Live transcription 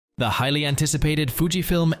The highly anticipated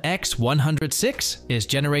Fujifilm X100 VI is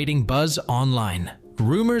generating buzz online.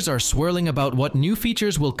 Rumors are swirling about what new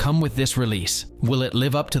features will come with this release. Will it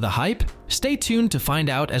live up to the hype? Stay tuned to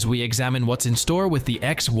find out as we examine what's in store with the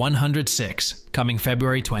X100 VI, coming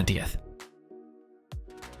February 20th.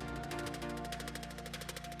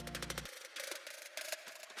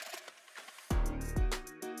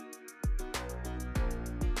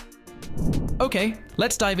 Okay,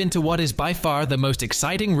 let's dive into what is by far the most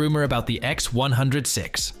exciting rumor about the X100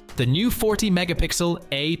 VI. The new 40-megapixel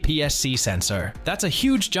APS-C sensor. That's a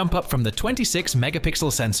huge jump up from the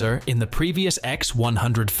 26-megapixel sensor in the previous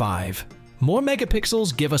X100 VI. More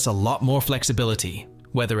megapixels give us a lot more flexibility,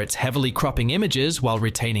 whether it's heavily cropping images while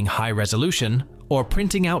retaining high resolution, or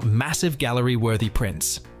printing out massive gallery-worthy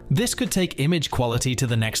prints. This could take image quality to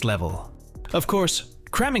the next level. Of course,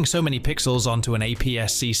 cramming so many pixels onto an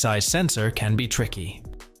APS-C size sensor can be tricky.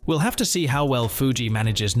 We'll have to see how well Fuji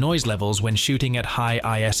manages noise levels when shooting at high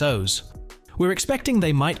ISOs. We're expecting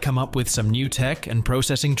they might come up with some new tech and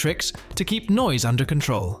processing tricks to keep noise under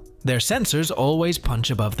control. Their sensors always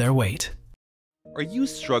punch above their weight. Are you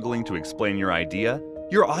struggling to explain your idea?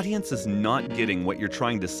 Your audience is not getting what you're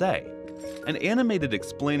trying to say. An animated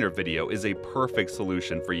explainer video is a perfect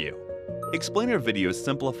solution for you. Explainer video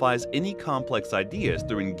simplifies any complex ideas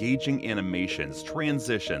through engaging animations,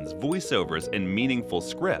 transitions, voiceovers, and meaningful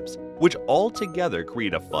scripts, which all together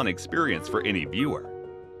create a fun experience for any viewer.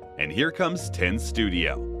 And here comes 10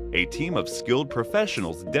 Studio, a team of skilled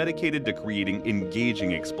professionals dedicated to creating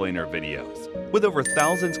engaging explainer videos. With over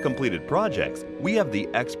thousands completed projects, we have the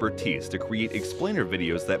expertise to create explainer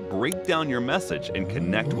videos that break down your message and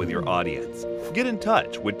connect with your audience. Get in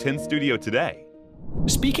touch with 10 Studio today.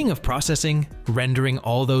 Speaking of processing, rendering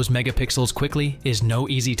all those megapixels quickly is no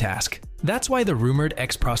easy task. That's why the rumored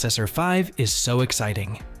X Processor 5 is so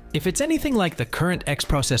exciting. If it's anything like the current X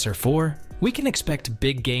Processor 4, we can expect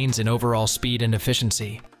big gains in overall speed and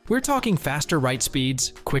efficiency. We're talking faster write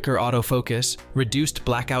speeds, quicker autofocus, reduced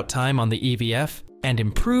blackout time on the EVF, and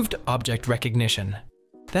improved object recognition.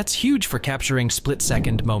 That's huge for capturing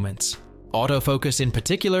split-second moments. Autofocus in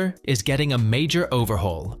particular is getting a major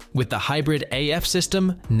overhaul, with the hybrid AF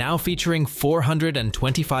system now featuring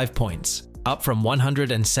 425 points, up from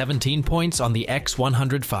 117 points on the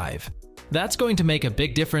X100 VI. That's going to make a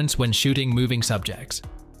big difference when shooting moving subjects.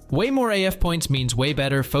 Way more AF points means way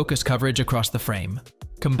better focus coverage across the frame.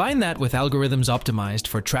 Combine that with algorithms optimized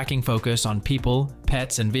for tracking focus on people,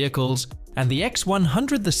 pets, and vehicles, and the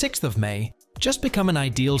X100 the 6th of May just become an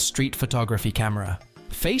ideal street photography camera.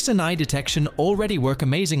 Face and eye detection already work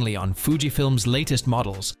amazingly on Fujifilm's latest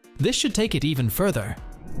models. This should take it even further.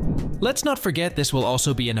 Let's not forget this will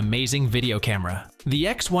also be an amazing video camera. The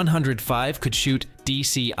X100 VI could shoot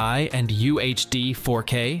DCI and UHD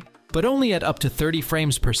 4K, but only at up to 30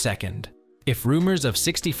 frames per second. If rumors of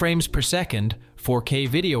 60 frames per second 4K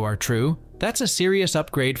video are true, that's a serious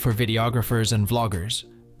upgrade for videographers and vloggers.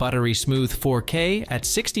 Buttery smooth 4K at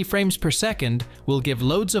 60 frames per second will give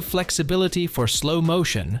loads of flexibility for slow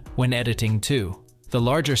motion when editing too. The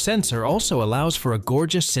larger sensor also allows for a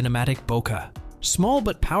gorgeous cinematic bokeh. Small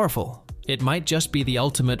but powerful, it might just be the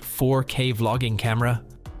ultimate 4K vlogging camera.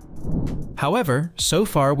 However, so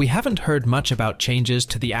far we haven't heard much about changes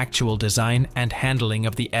to the actual design and handling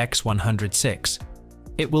of the X100 VI.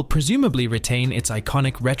 It will presumably retain its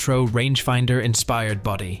iconic retro rangefinder-inspired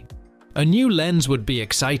body. A new lens would be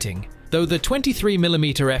exciting, though the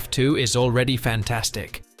 23mm f2 is already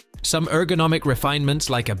fantastic. Some ergonomic refinements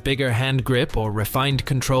like a bigger hand grip or refined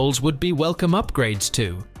controls would be welcome upgrades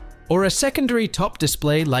too. Or a secondary top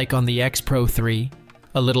display like on the X Pro 3,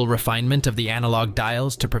 a little refinement of the analog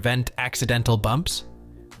dials to prevent accidental bumps.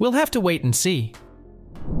 We'll have to wait and see.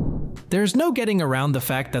 There's no getting around the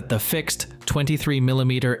fact that the fixed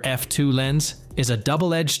 23mm f2 lens is a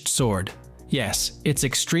double-edged sword. Yes, it's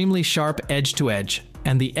extremely sharp edge-to-edge,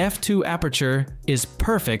 and the f2 aperture is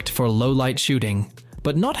perfect for low-light shooting,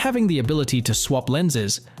 but not having the ability to swap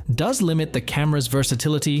lenses does limit the camera's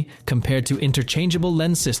versatility compared to interchangeable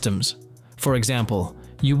lens systems. For example,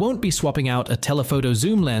 you won't be swapping out a telephoto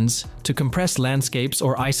zoom lens to compress landscapes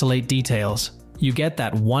or isolate details. You get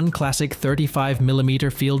that one classic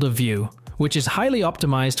 35mm field of view, which is highly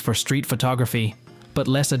optimized for street photography, but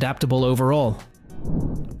less adaptable overall.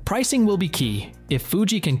 Pricing will be key. If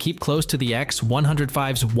Fuji can keep close to the X100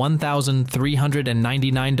 VI's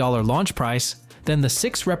 $1,399 launch price, then the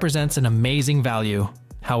 6 represents an amazing value.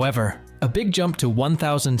 However, a big jump to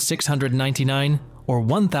 $1,699 or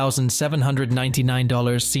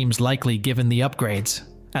 $1,799 seems likely given the upgrades.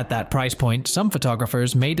 At that price point, some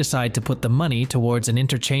photographers may decide to put the money towards an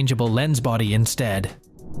interchangeable lens body instead.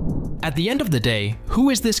 At the end of the day, who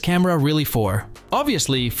is this camera really for?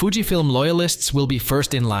 Obviously, Fujifilm loyalists will be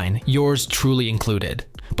first in line, yours truly included.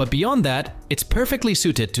 But beyond that, it's perfectly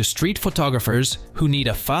suited to street photographers who need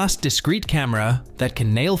a fast, discreet camera that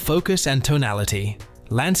can nail focus and tonality.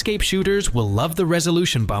 Landscape shooters will love the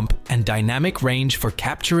resolution bump and dynamic range for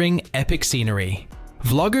capturing epic scenery.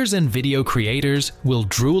 Vloggers and video creators will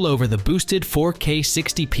drool over the boosted 4K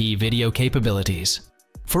 60p video capabilities.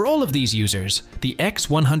 For all of these users, the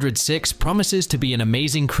X100 VI promises to be an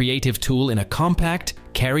amazing creative tool in a compact,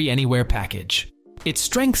 carry-anywhere package. Its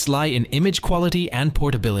strengths lie in image quality and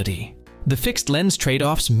portability. The fixed lens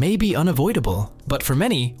trade-offs may be unavoidable, but for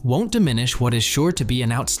many, won't diminish what is sure to be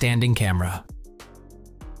an outstanding camera.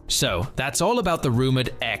 So, that's all about the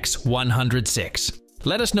rumored X100 VI.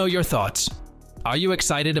 Let us know your thoughts. Are you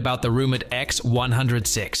excited about the rumored X100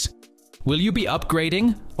 VI? Will you be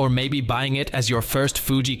upgrading, or maybe buying it as your first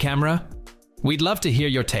Fuji camera? We'd love to hear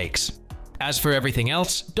your takes. As for everything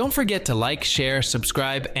else, don't forget to like, share,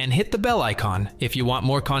 subscribe, and hit the bell icon if you want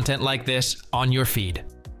more content like this on your feed.